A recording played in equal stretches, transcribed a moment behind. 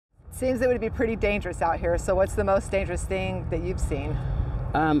seems it would be pretty dangerous out here. So what's the most dangerous thing that you've seen?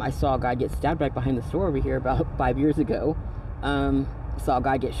 I saw a guy get stabbed right behind the store over here about 5 years ago. Saw a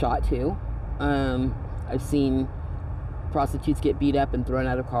guy get shot too. I've seen prostitutes get beat up and thrown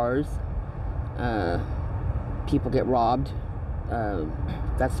out of cars. People get robbed.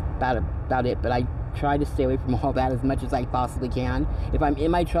 That's about it. But I try to stay away from all that as much as I possibly can. If I'm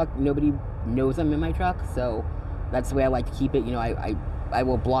in my truck, nobody knows I'm in my truck, so that's the way I like to keep it. You know, I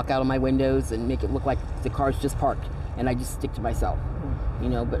will block out all my windows and make it look like the car's just parked, and I just stick to myself. You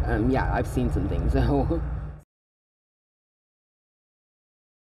know, but yeah, I've seen some things. So.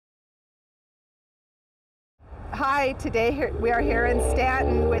 Hi, today we are here in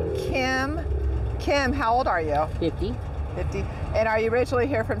Stanton with Kimm. Kimm, how old are you? 50. 50. And are you originally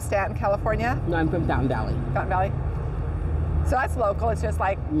here from Stanton, California? No, I'm from Fountain Valley. Fountain Valley. So that's local. It's just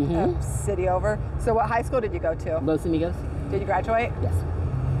like a city over. So what high school did you go to? Los Amigos. Did you graduate? Yes.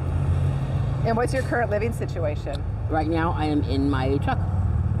 And what's your current living situation? Right now, I am in my truck.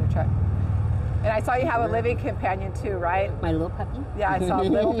 Your truck. And I saw you have a living companion too, right? My little puppy. Yeah, I saw a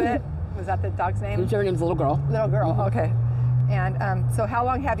little bit. Was that the dog's name? Her name's Little Girl. Little Girl, okay. And so how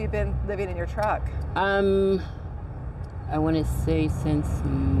long have you been living in your truck? I want to say since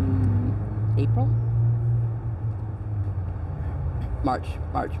April? March.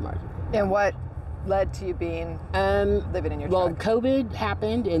 And what led to you being living in your well, truck? COVID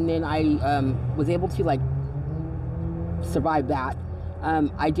happened, and then I was able to like survive that.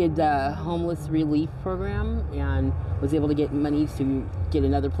 I did the homeless relief program and was able to get money to get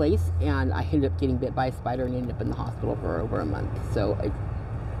another place, and I ended up getting bit by a spider and ended up in the hospital for over a month. So I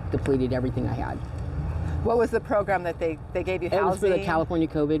depleted everything I had. What was the program that they gave you? Housing? It was for the California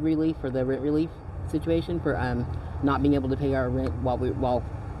COVID relief, for the rent relief situation, for not being able to pay our rent while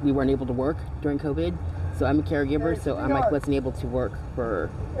we weren't able to work during COVID. So I'm a caregiver, so I wasn't able to work for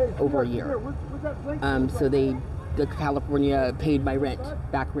over a year. So the California paid my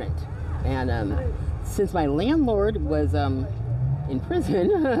back rent. And since my landlord was in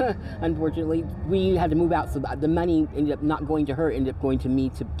prison, unfortunately, we had to move out. So the money ended up not going to her, ended up going to me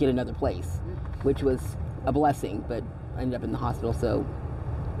to get another place, which was a blessing, but I ended up in the hospital, so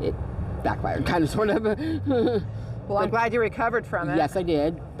it backfired, kind of, sort of. Well, I'm glad you recovered from it. Yes, I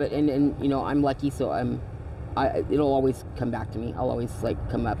did, but and you know, I'm lucky, so it'll always come back to me. I'll always like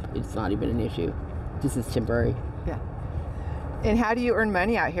come up. It's not even an issue. This is temporary. Yeah. And how do you earn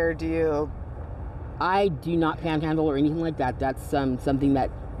money out here? I do not panhandle or anything like that. That's something that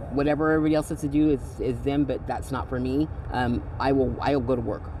whatever everybody else has to do is them, but that's not for me. I'll go to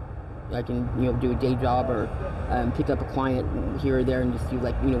work. I can do a day job or pick up a client here or there and just do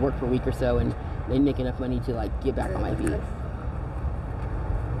work for a week or so and then make enough money to like get back on my feet.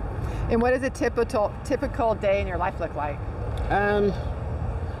 And what does a typical day in your life look like?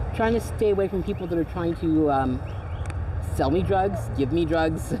 Trying to stay away from people that are trying to sell me drugs, give me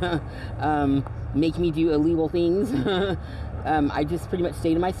drugs, make me do illegal things. I just pretty much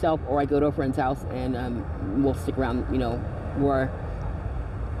stay to myself, or I go to a friend's house and we'll stick around, where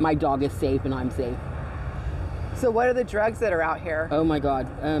my dog is safe and I'm safe. So what are the drugs that are out here? Oh my God.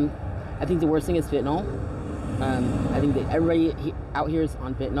 I think the worst thing is fentanyl. I think that everybody out here is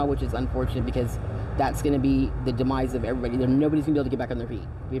on fentanyl, which is unfortunate because that's going to be the demise of everybody. Nobody's going to be able to get back on their feet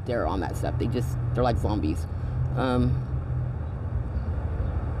if they're on that stuff. They're like zombies.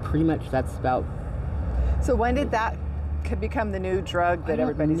 Pretty much that's about. So when did that could become the new drug that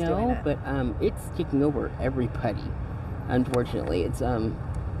everybody's doing? No, but it's taking over everybody. Unfortunately, it's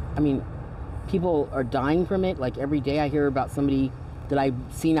people are dying from it. Like every day I hear about somebody that I've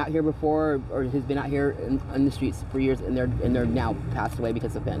seen out here before or has been out here on the streets for years, and they're now passed away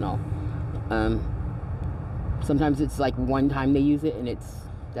because of fentanyl. Sometimes it's like one time they use it and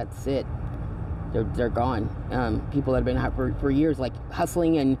that's it. They're gone. People that have been out for years, like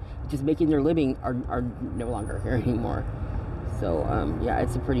hustling and just making their living, are no longer here anymore. So yeah,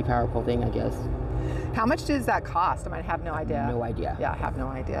 it's a pretty powerful thing, I guess. How much does that cost? I have no idea. No idea. Yeah, I have no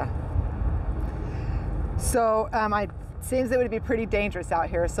idea. So it seems it would be pretty dangerous out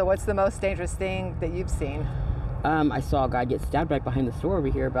here. So what's the most dangerous thing that you've seen? I saw a guy get stabbed right behind the store over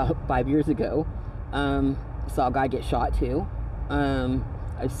here about 5 years ago. Saw a guy get shot too.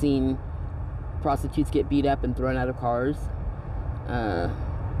 I've seen prostitutes get beat up and thrown out of cars.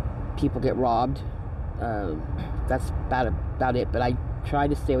 People get robbed. That's about it. But I try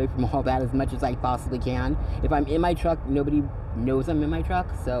to stay away from all that as much as I possibly can. If I'm in my truck, nobody knows I'm in my truck,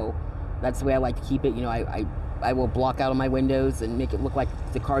 so that's the way I like to keep it. I will block out all my windows and make it look like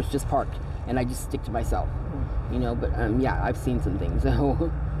the car's just parked, and I just stick to myself. But yeah, I've seen some things.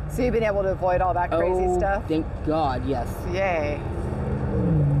 So you've been able to avoid all that crazy stuff? Thank God, yes. Yay.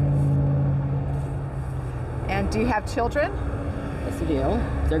 Do you have children? Yes, I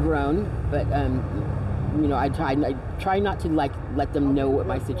do. They're grown, but you know, I try not to like let them know what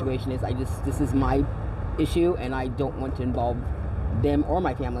my situation is. This is my issue, and I don't want to involve them or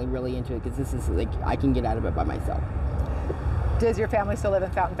my family really into it, because this is like, I can get out of it by myself. Does your family still live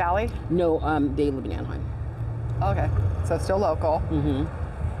in Fountain Valley? No, they live in Anaheim. Okay, so still local.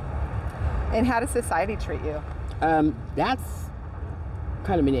 Mm-hmm. And how does society treat you? That's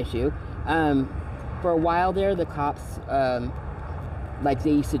kind of an issue. For a while there, the cops, like,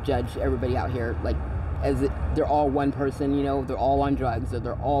 they used to judge everybody out here, like, as they're all one person, you know, they're all on drugs, or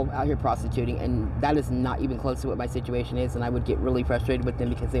they're all out here prostituting, and that is not even close to what my situation is, and I would get really frustrated with them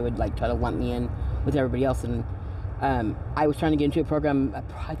because they would, like, try to lump me in with everybody else. And I was trying to get into a program,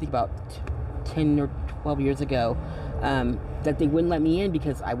 I think about 10 or 12 years ago, that they wouldn't let me in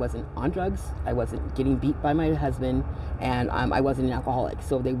because I wasn't on drugs, I wasn't getting beat by my husband, and I wasn't an alcoholic.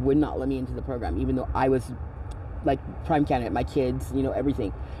 So they would not let me into the program, even though I was like prime candidate, my kids, you know,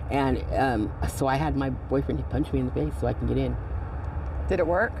 everything. And so I had my boyfriend punch me in the face so I can get in. Did it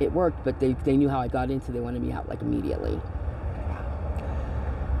work? It worked, but they knew how I got in, so they wanted me out like immediately.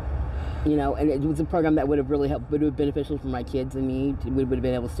 You know, and it was a program that would have really helped, would have been beneficial for my kids and me. We would have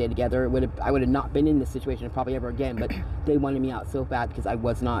been able to stay together. I would have not been in this situation probably ever again, but they wanted me out so bad because I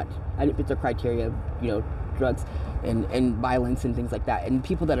didn't fit their criteria of, you know, drugs and violence and things like that. And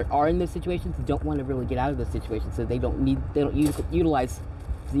people that are in those situations don't want to really get out of those situations, so they don't utilize,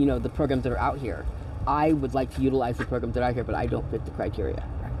 you know, the programs that are out here. I would like to utilize the programs that are out here, but I don't fit the criteria.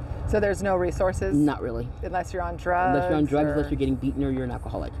 So there's no resources? Not really. Unless you're on drugs? Unless you're on drugs, unless you're getting beaten, or you're an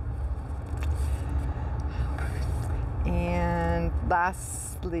alcoholic. And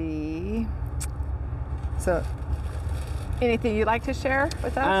lastly, so anything you'd like to share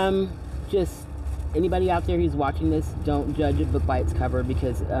with us? Just anybody out there who's watching this, don't judge a book by its cover,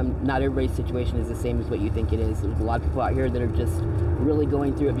 because not everybody's situation is the same as what you think it is. There's a lot of people out here that are just really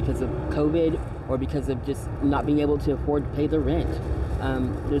going through it because of COVID, or because of just not being able to afford to pay their rent.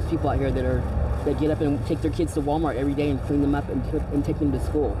 There's people out here that get up and take their kids to Walmart every day and clean them up and take them to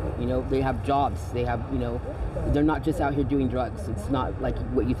school. You know, they have jobs. They have, you know, they're not just out here doing drugs. It's not like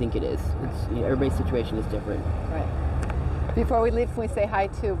what you think it is. It's, you know, everybody's situation is different. Right. Before we leave, can we say hi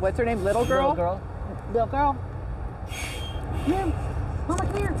to, what's her name? Little girl? Little girl. Little girl. Come, Mama,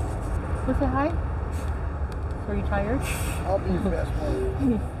 come here. Want to say hi? Are you tired? I'll be your best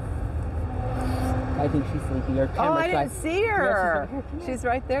one. I think she's sleepy. Her Oh, I camera's didn't see her. Yeah, She's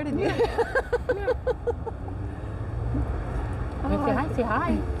right there, didn't you? Come here. Say hi. Say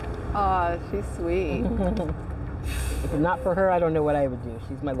hi. Oh, she's sweet. If it's not for her, I don't know what I would do.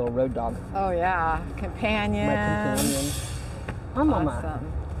 She's my little road dog. Oh, yeah. Companion. My companion. Oh, Mama.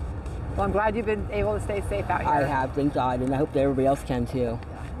 Awesome. Well, I'm glad you've been able to stay safe out here. I have, thank God, and I hope that everybody else can too.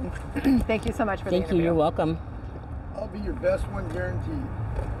 Thank you so much for the interview. Thank you, you're welcome. I'll be your best one, guaranteed.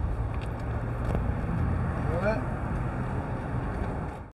 You know that?